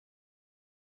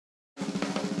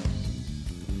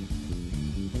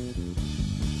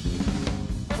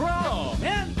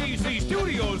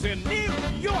New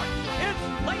York. It's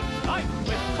Late Night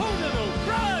with Conan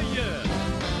O'Brien.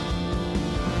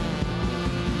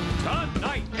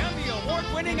 Tonight, Emmy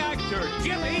Award-winning actor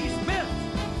Jimmy Smith,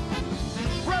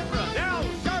 Reverend Al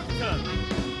Sharpton,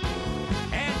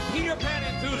 and Peter Pan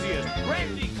enthusiast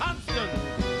Randy Constant.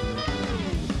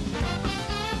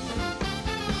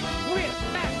 With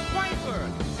Max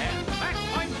Weinberg and Max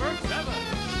Weinberg 7.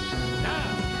 Now,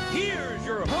 here's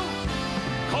your host,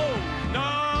 Conan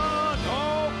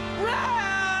O'Brien!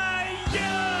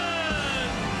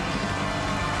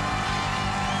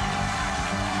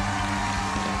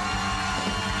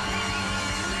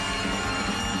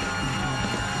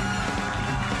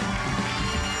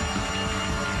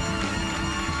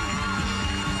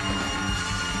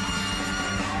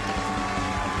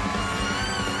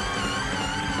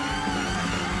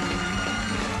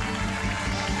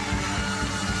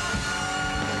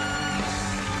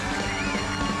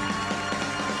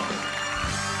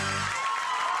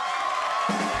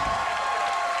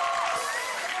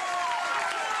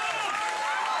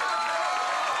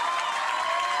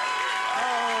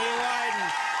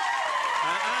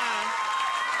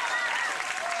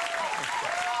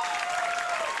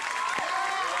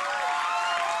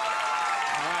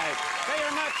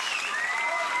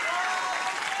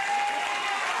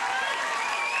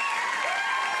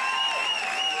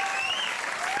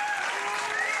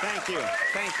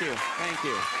 Thank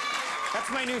you. That's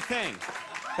my new thing.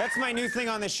 That's my new thing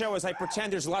on the show is I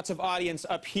pretend there's lots of audience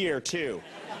up here, too.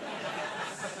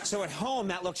 So at home,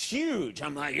 that looks huge.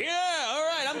 I'm like, yeah, all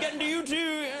right, I'm getting to you,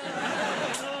 too.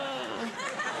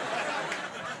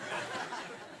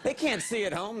 They can't see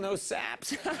at home, no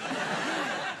saps.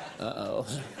 Uh-oh.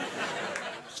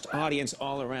 Just audience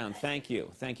all around. Thank you.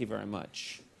 Thank you very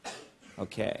much.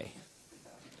 Okay.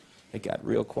 It got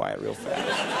real quiet real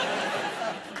fast.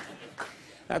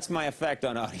 That's my effect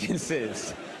on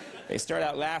audiences. They start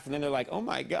out laughing, then they're like, oh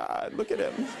my God, look at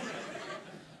him.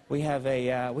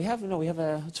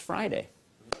 It's Friday.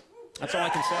 That's all I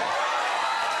can say.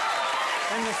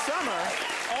 In the summer,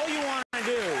 all you want to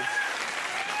do,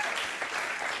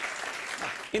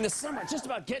 in the summer, just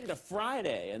about getting to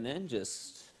Friday and then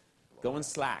just going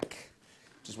slack,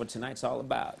 which is what tonight's all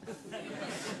about.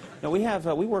 No, we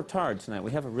worked hard tonight.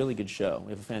 We have a really good show.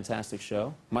 We have a fantastic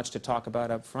show. Much to talk about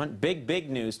up front.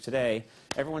 Big news today.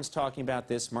 Everyone's talking about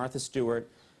this. Martha Stewart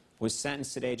was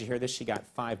sentenced today. Did you hear this? She got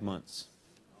 5 months.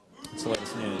 That's the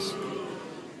latest news.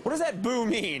 What does that boo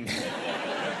mean?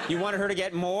 You wanted her to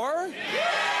get more?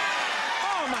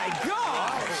 Oh my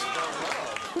gosh!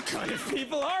 What kind of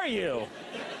people are you?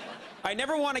 I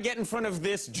never want to get in front of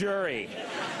this jury.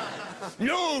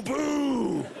 No,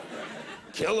 boo!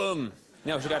 Kill him.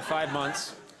 No, she got 5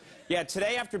 months. Yeah,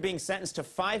 today, after being sentenced to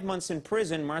 5 months in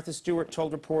prison, Martha Stewart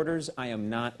told reporters, I am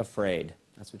not afraid.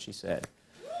 That's what she said.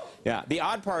 Yeah, the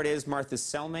odd part is Martha's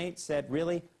cellmate said,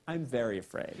 really, I'm very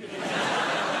afraid.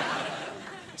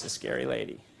 It's a scary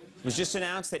lady. It was just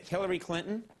announced that Hillary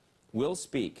Clinton will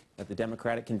speak at the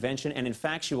Democratic convention, and in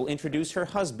fact, she will introduce her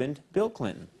husband, Bill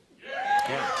Clinton.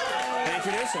 Yeah. And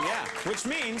introduce him, yeah.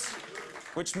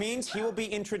 Which means he will be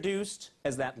introduced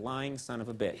as that lying son of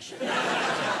a bitch.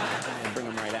 And bring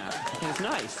him right out. It's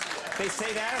nice. They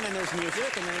say that, and then there's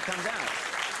music, and then it comes out.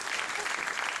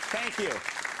 Thank you.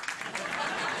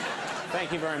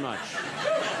 Thank you very much.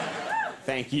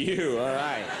 Thank you. All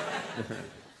right.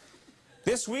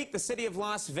 This week, the city of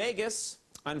Las Vegas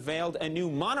unveiled a new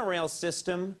monorail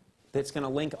system that's going to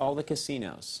link all the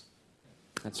casinos.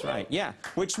 That's right. Yeah.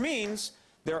 Which means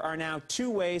there are now 2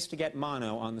 ways to get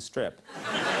mono on the Strip.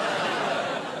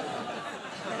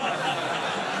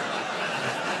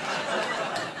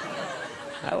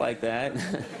 I like that,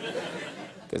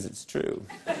 because it's true.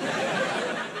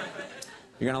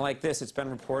 You're going to like this. It's been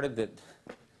reported that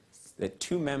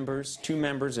two members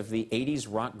of the 80s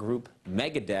rock group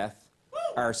Megadeth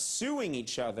are suing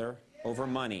each other over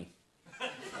money.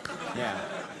 Yeah.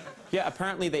 Yeah,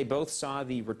 apparently they both saw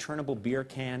the returnable beer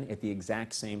can at the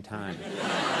exact same time.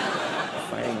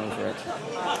 Fighting over it.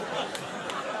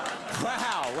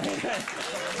 Wow.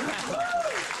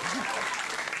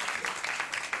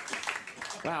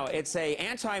 Wow, it's a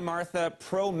anti-Martha,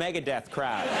 pro-Megadeth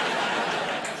crowd.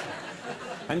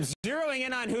 I'm zeroing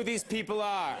in on who these people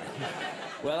are.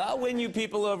 Well, I'll win you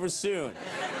people over soon.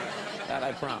 That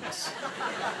I promise.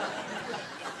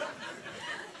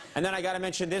 And then I got to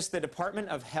mention this, the Department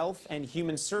of Health and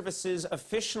Human Services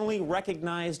officially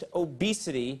recognized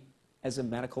obesity as a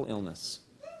medical illness.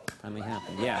 Finally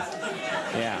happened,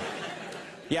 yeah.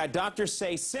 Yeah, doctors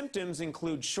say symptoms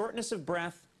include shortness of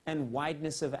breath and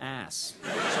wideness of ass. So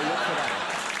look for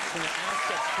that. When your ass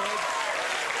gets big,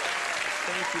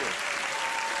 thank you.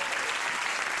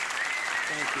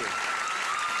 Thank you.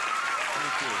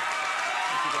 Thank you.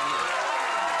 Thank you very much.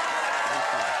 Thank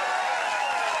you.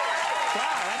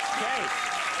 Wow, that's great.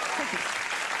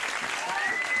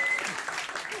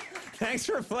 Thanks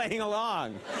for playing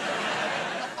along.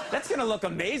 That's going to look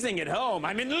amazing at home.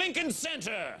 I'm in Lincoln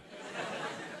Center.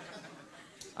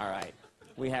 All right.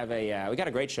 We got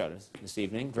a great show this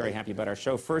evening. Very happy about our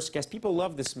show. First guest, people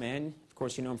love this man. Of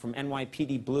course, you know him from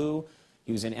NYPD Blue.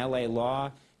 He was in LA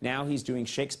Law. Now he's doing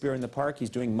Shakespeare in the Park. He's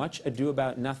doing Much Ado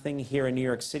About Nothing here in New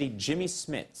York City. Jimmy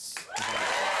Smits.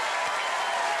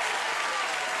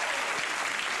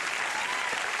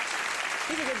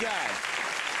 He's a good guy.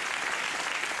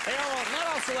 Not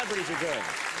all celebrities are good.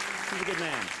 He's a good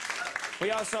man.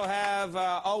 We also have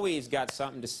always got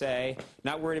something to say.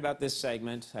 Not worried about this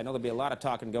segment. I know there'll be a lot of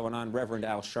talking going on. Reverend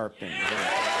Al Sharpton.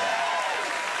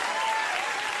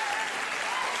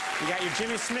 You got your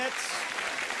Jimmy Smits.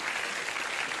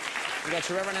 You got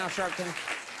your Reverend Al Sharpton.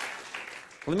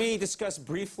 Let me discuss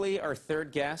briefly our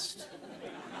third guest.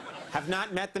 Have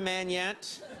not met the man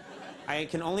yet. I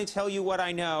can only tell you what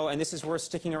I know, and this is worth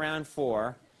sticking around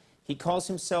for. He calls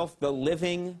himself the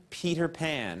living Peter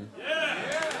Pan.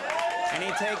 And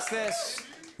he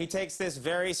takes this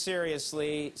very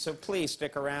seriously, so please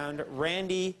stick around.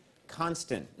 Randy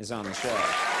Constant is on the show.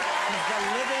 He's the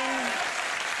living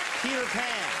Peter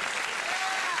Pan.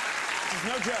 This is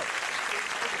no joke.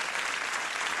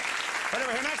 Right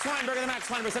over here, Max Weinberg of the Max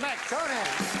Weinberg. So Max, Conan.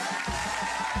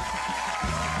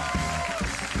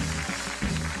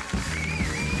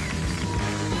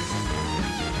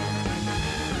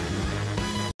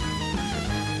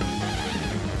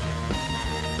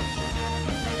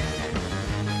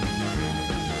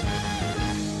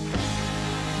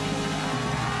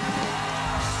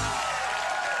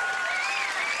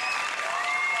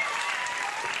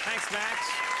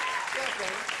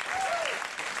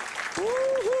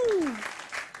 Woo-hoo.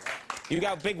 You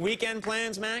got big weekend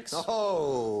plans, Max?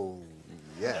 Oh,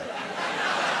 yeah.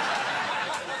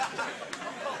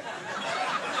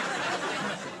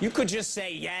 You could just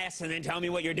say yes and then tell me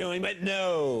what you're doing, but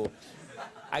no.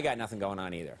 I got nothing going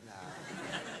on either.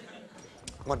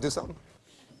 Want to do something?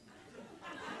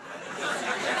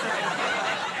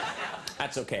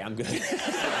 That's okay, I'm good.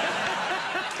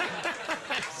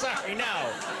 Sorry,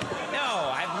 no.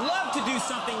 No, I'd love to do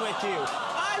something with you.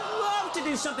 I'd love to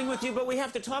do something with you, but we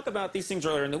have to talk about these things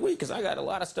earlier in the week because I got a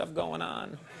lot of stuff going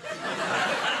on.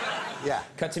 Yeah.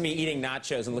 Cut to me eating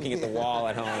nachos and looking at the wall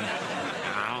at home.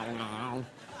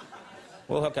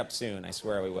 We'll hook up soon, I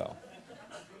swear we will.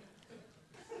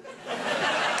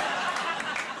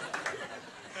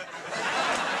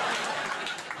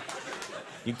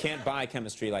 You can't buy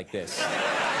chemistry like this.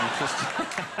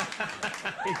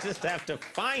 You just have to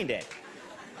find it.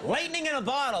 Lightning in a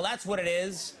bottle, that's what it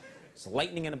is. It's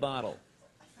lightning in a bottle.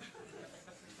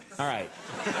 All right.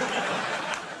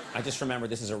 I just remembered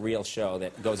this is a real show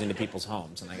that goes into people's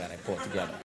homes, and I gotta pull it together.